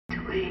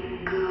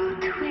Twinkle,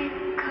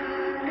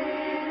 twinkle,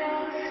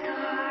 little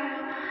star,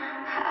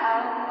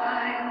 how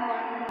I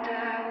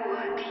wonder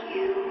what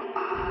you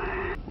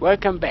are.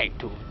 Welcome back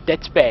to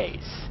Dead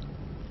Space.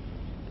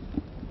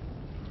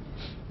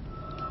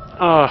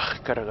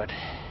 Ach Gott, oh Gott.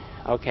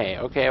 Okay.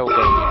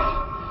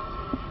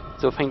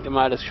 So fängt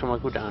immer alles schon mal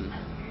gut an.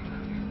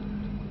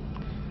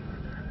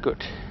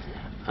 Gut.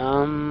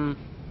 Wir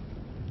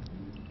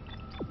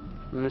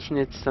müssen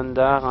jetzt dann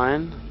da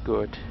rein.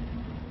 Gut.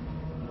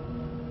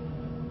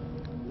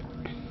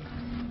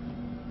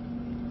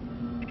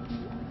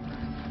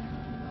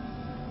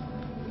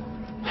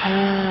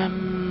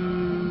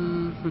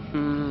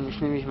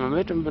 Ich nehme dich mal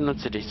mit und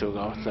benutze dich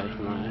sogar auch gleich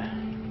mal.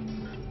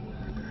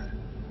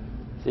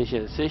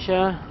 Sicher ist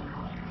sicher.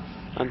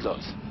 Und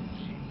los.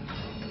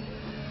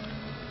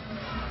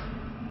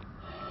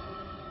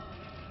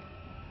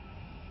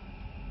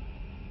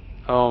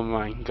 Oh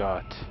mein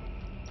Gott.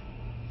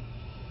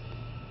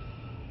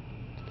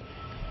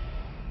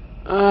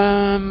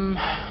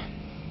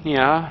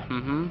 Ja,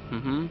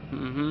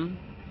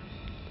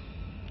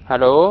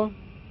 Hallo?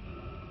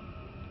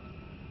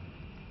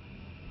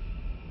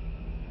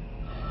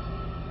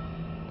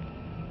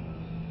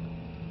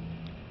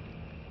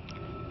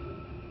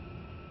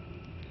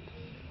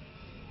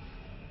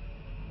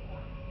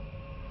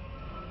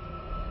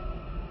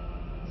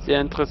 Sehr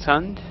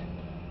interessant.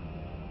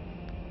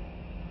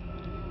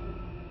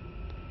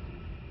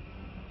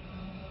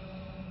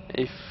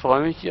 Ich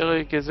freue mich,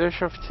 Ihre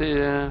Gesellschaft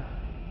zu...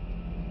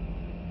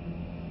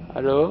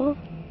 Hallo?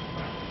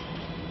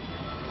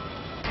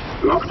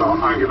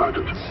 Lockdown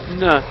eingeleitet.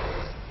 Na.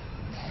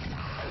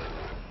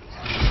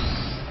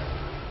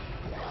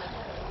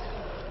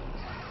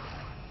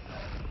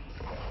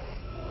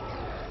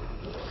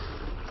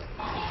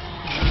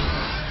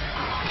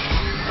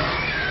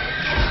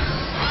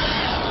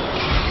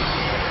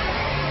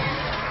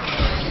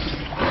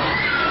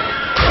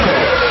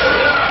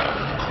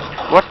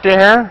 What the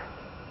hell?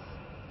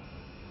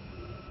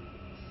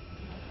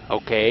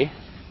 Okay.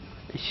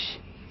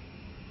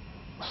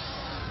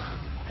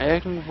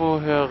 Irgendwo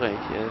höre ich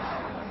es.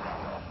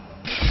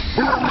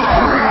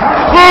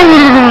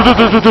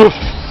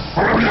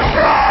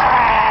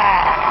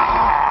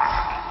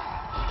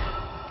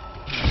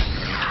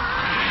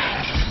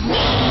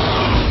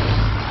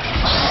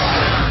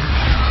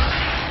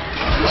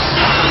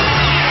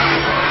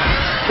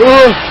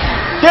 Oh!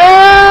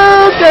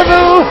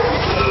 Daredevil!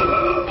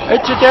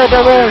 It's a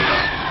Daredevil!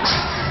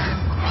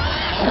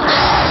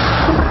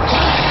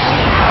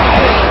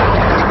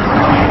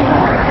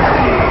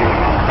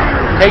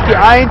 Take die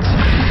 1!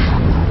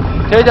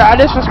 Töte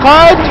alles, was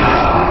kommt!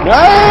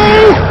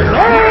 Nein!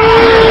 Nein!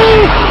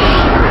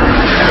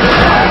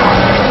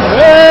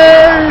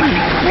 Nein!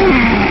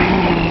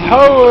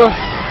 Oh!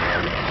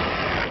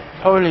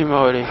 Holy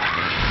moly!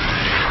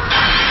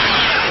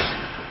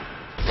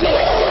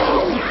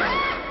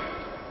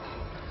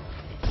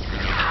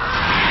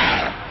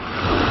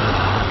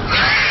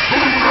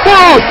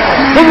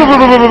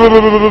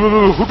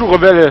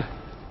 Hutu-Rebelle!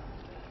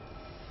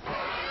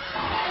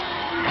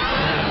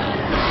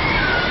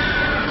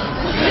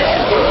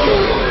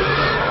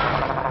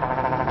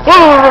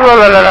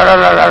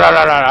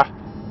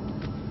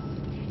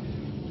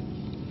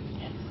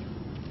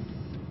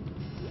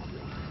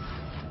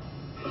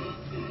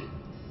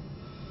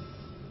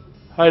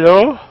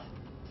 Hallo?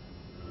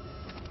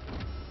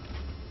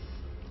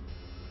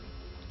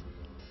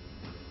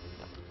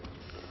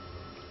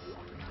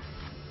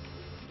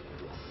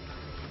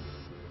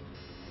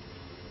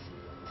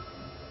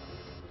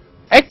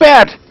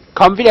 Egbert!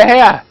 Komm wieder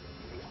her!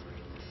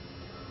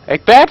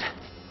 Egbert?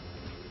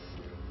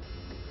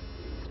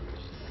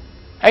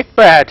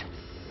 Egbert!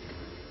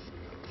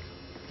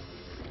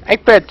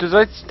 Egbert, du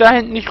sollst da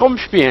hinten nicht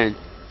rumspielen.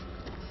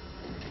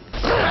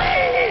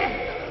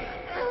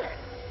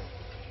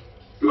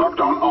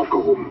 Lockdown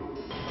aufgehoben.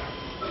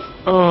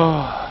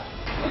 Oh.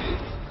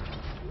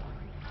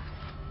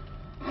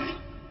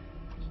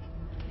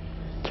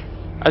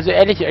 Also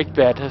ehrlich,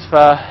 Egbert, das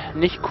war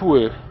nicht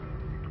cool.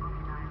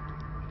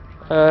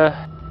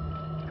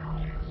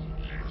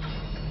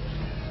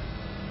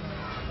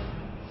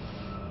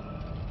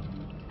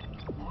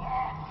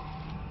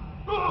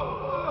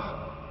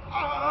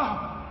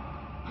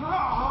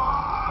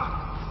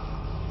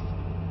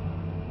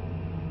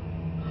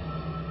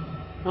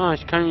 Ah,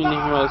 ich kann ihm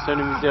nicht mehr aus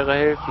seiner Misere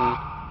helfen.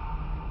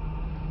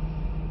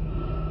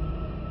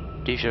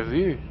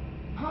 Déjà-vu.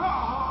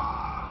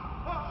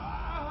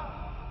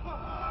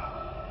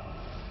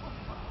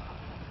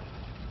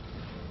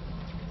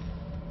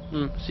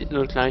 Sieht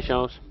nur gleich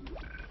aus.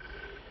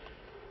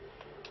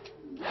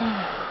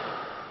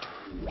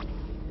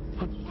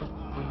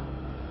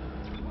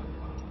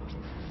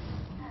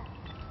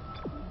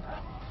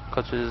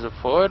 Kommt dir so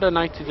vor, oder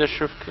neigt sich das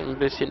Schiff ein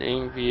bisschen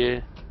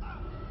irgendwie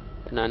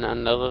in eine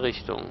andere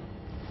Richtung?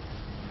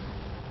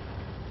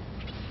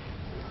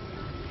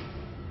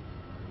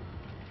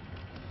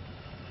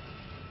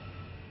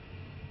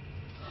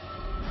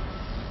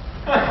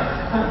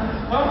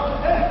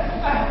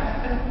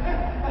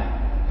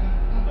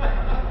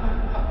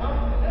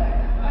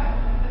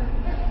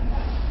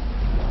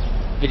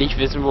 Will ich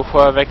wissen,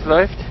 wovor er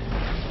wegläuft?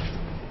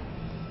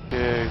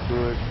 Okay,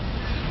 gut.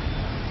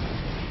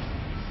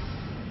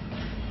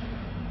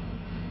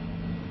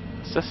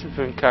 Was ist das denn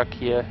für ein Kack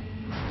hier?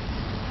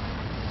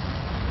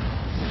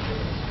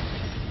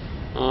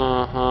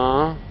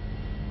 Aha.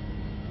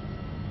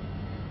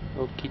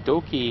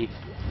 Okidoki.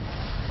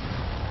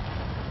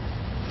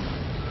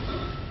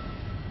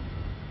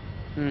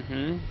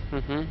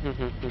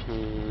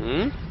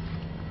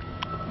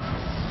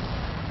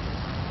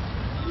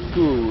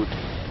 Gut.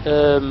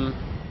 Ja,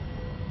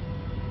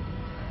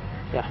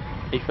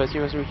 ich weiß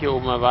nicht, was mich hier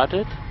oben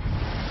erwartet.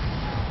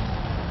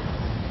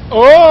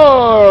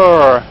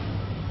 Oh!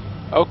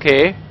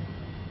 Okay.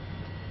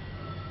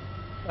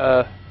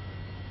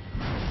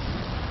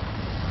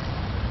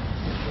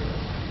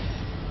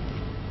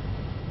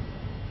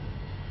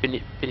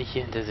 Bin ich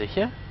hier hinter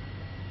sicher?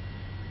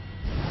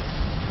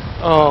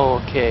 Oh,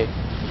 okay.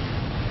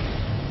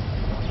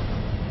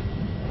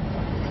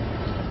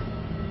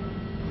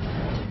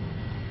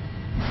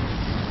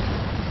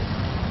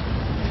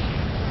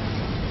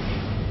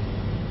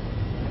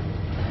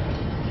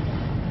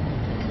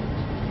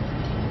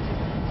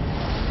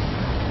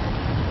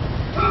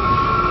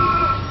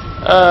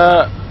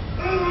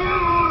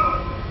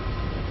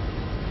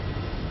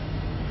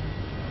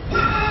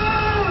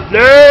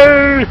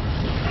 Nee!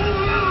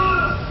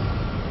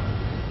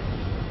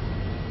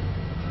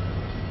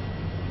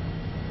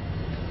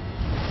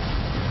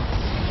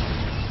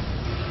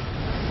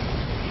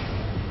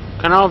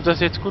 Keine Ahnung, ob das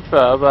jetzt gut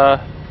war, aber...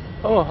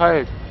 Oh,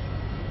 halt.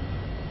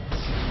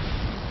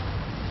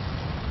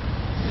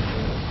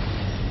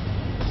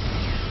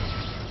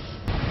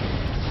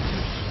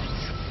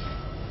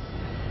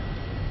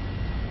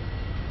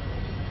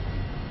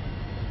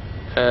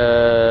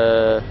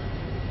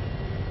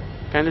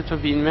 Keine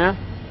Turbinen mehr?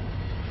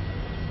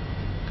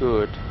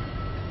 Gut.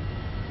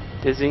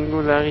 Der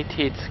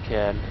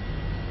Singularitätskern.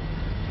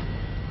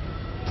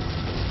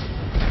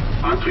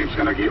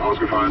 Antriebsenergie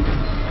ausgefallen.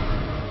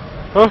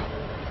 Oh.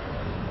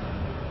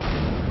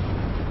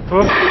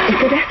 Oh.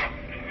 Siehst du das?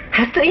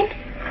 Hast du ihn?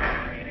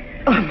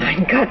 Oh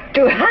mein Gott,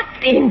 du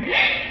hast ihn!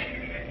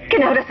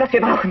 Genau das, was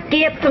wir brauchen.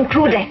 Geh jetzt zum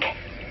Crewdeck.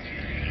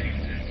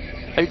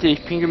 Alter,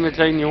 ich pinkel mir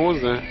gleich in die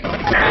Hose.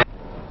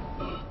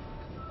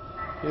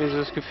 Ich habe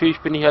das Gefühl, ich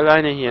bin nicht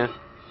alleine hier.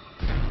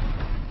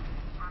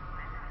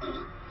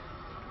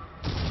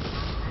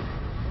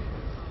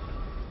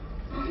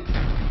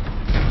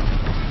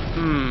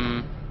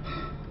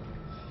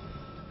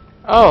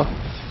 Oh.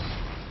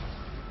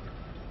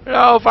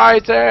 Lauf,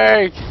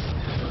 Isaac!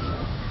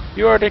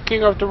 You are the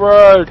king of the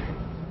world!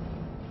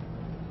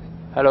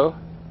 Hallo?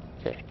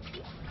 Okay.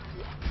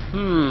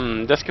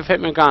 Das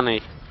gefällt mir gar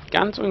nicht.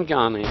 Ganz und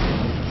gar nicht.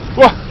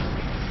 Wow.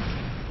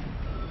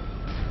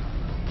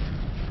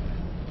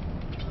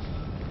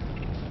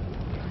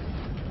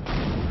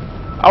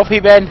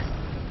 Aufheben!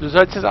 Du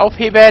sollst es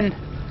aufheben!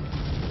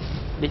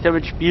 Nicht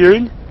damit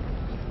spielen?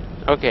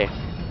 Okay.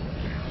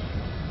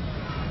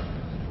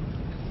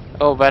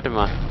 Oh, warte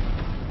mal.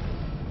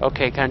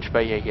 Okay, kein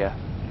Speicher hier.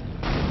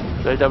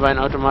 Sollte aber ein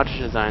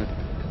automatischer sein.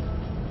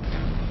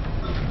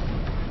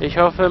 Ich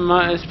hoffe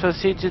mal, es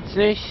passiert jetzt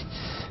nichts.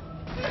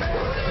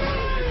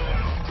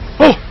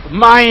 Oh,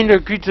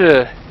 meine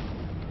Güte!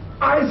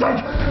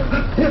 Isaac!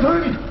 Hier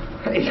drüben!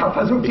 Ich habe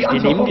versucht, Sie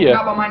anzurufen,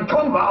 aber mein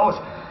Ton war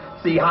aus.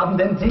 Sie haben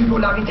den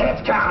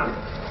Singularitätskern.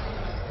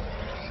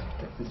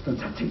 Das ist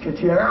unser Ticket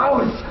hier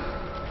raus.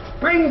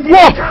 Bringen Sie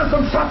den Kern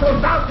zum Shuttle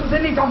und warten Sie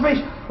nicht auf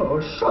mich. Oh,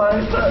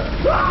 Scheiße.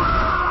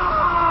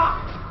 Ah!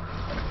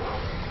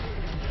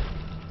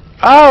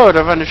 Oh,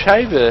 da war eine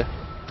Scheibe.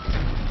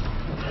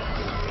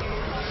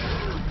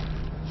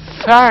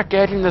 Fuck,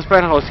 er hat ihm das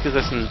Bein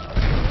rausgerissen.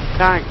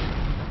 Fuck.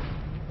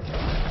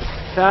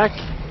 Fuck.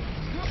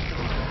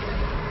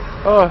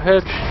 Oh,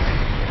 hübsch.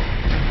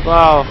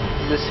 Wow,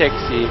 du bist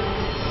sexy.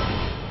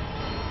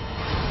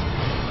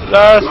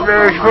 Lass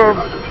mich rum.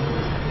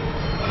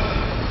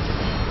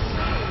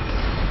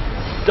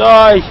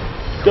 Durch.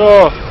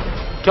 Du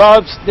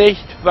kommst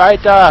nicht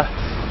weiter.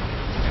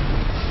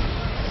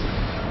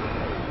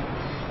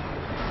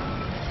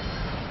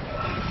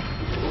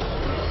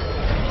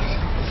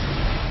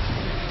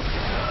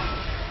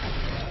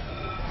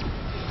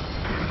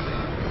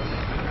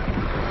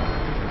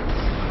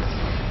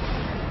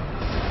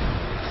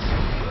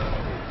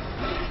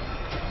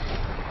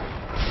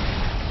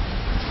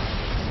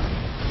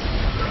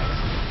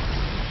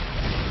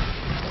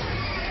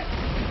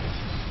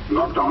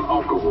 Lockdown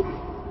aufgehoben.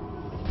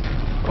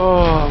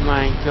 Oh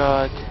mein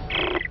Gott.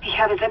 Ich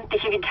habe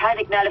sämtliche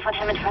Vitalsignale von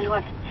Hammond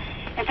verloren.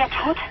 Ist er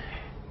tot?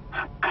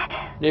 Oh Gott.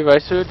 Nee,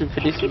 weißt du, du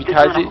verlierst die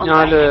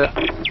Vitalsignale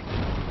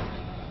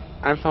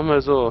einfach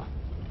mal so.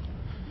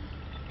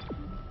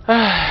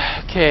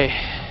 Okay.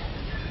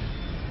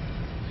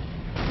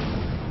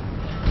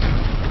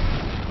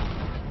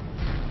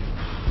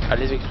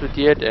 Alles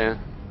explodiert, ey.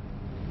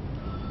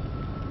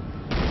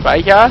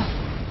 Speicher?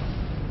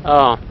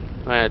 Oh,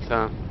 na ja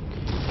klar.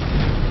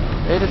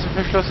 Ey, das sind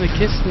verschlossene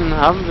Kisten,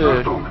 haben wir.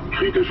 Achtung,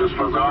 kritisches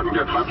Versagen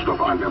der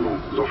Treibstoffeindämmung.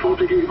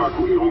 Sofortige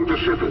Evakuierung des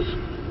Schiffes.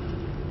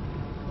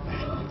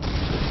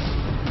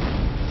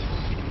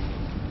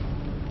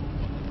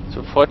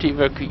 Sofort die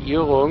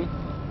Evakuierung.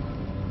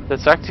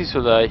 Das sagt sie so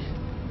leicht.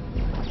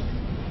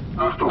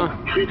 Achtung,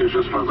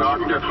 kritisches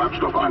Versagen der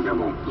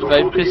Treibstoffeindämmung.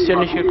 Weil du bist ja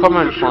nicht gekommen,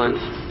 mein Freund.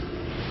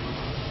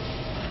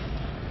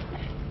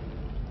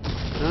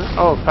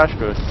 Oh,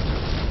 Fahrstuhl.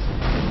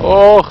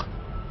 Och.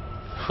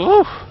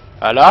 Puh.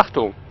 Alle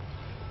Achtung.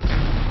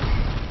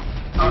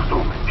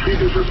 Achtung,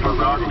 kritisches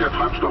Versagen der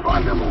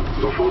Treibstoffeindämmung.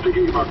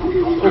 Sofortige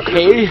Evakuierung des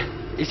Okay,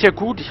 ist ja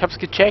gut, ich hab's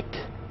gecheckt.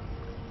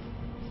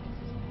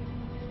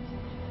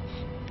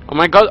 Oh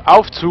mein Gott,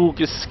 Aufzug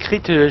ist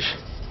kritisch.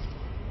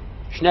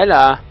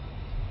 Schneller.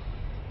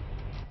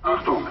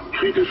 Achtung,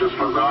 kritisches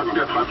Versagen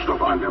der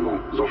Treibstoffeindämmung.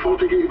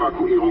 Sofortige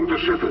Evakuierung des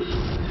Schiffes.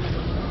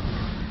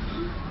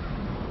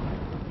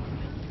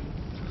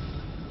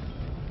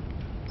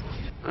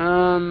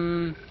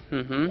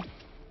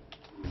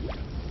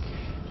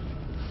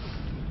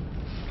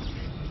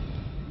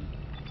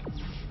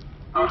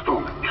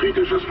 Achtung,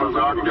 kritisches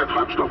Versagen der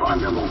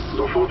Treibstoffeindämmung.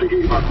 Sofortige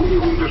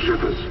Evakuierung des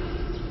Schiffes.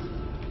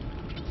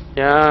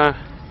 Ja.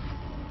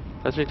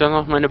 Lass mich doch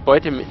noch meine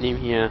Beute mitnehmen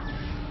hier.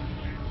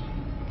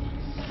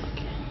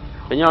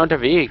 Bin ja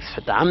unterwegs,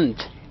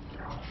 verdammt.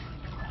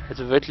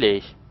 Also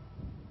wirklich.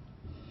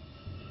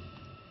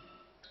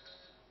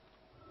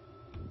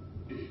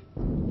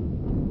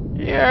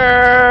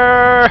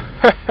 Ja.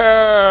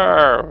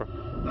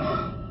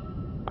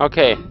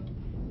 Okay.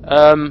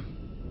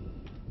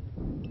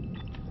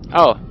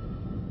 Oh.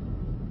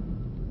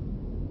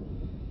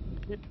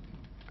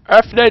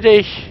 Öffne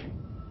dich!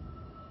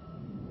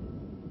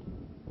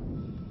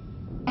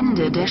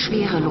 Ende der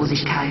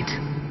Schwerelosigkeit.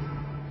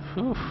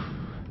 Puh.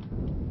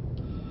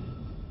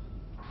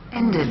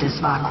 Ende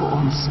des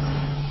Vakuums.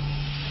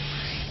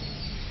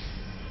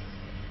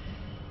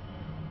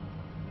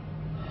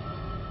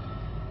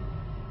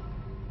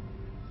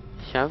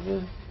 Ich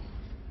habe...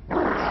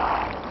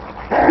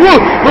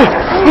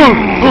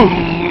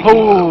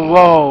 Oh,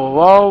 wow,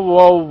 wow,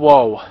 wow,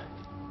 wow.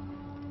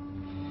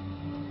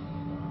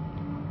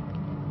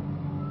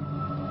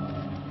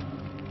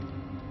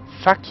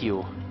 Fuck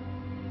you.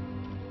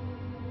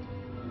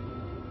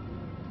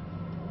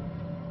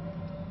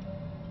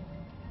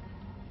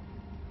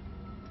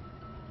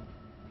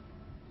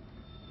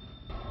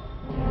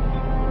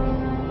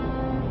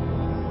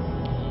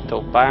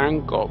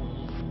 Tobango.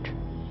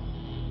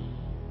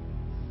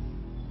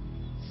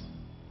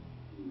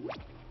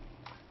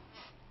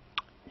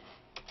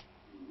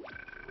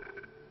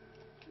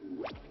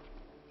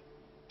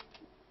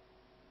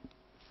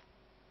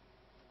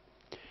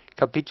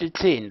 Kapitel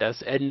 10,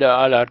 das Ende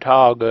aller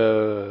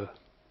Tage.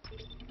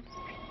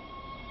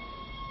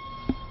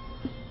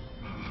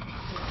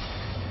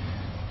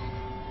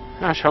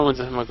 Na, schauen wir uns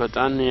das mal kurz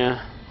an hier.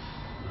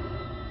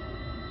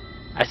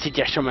 Es sieht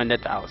ja schon mal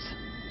nett aus.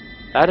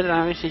 Ladet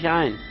dann richtig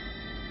ein.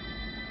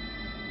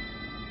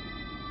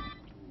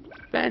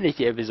 Beende ich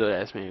die Episode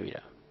erstmal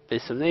wieder.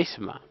 Bis zum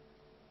nächsten Mal.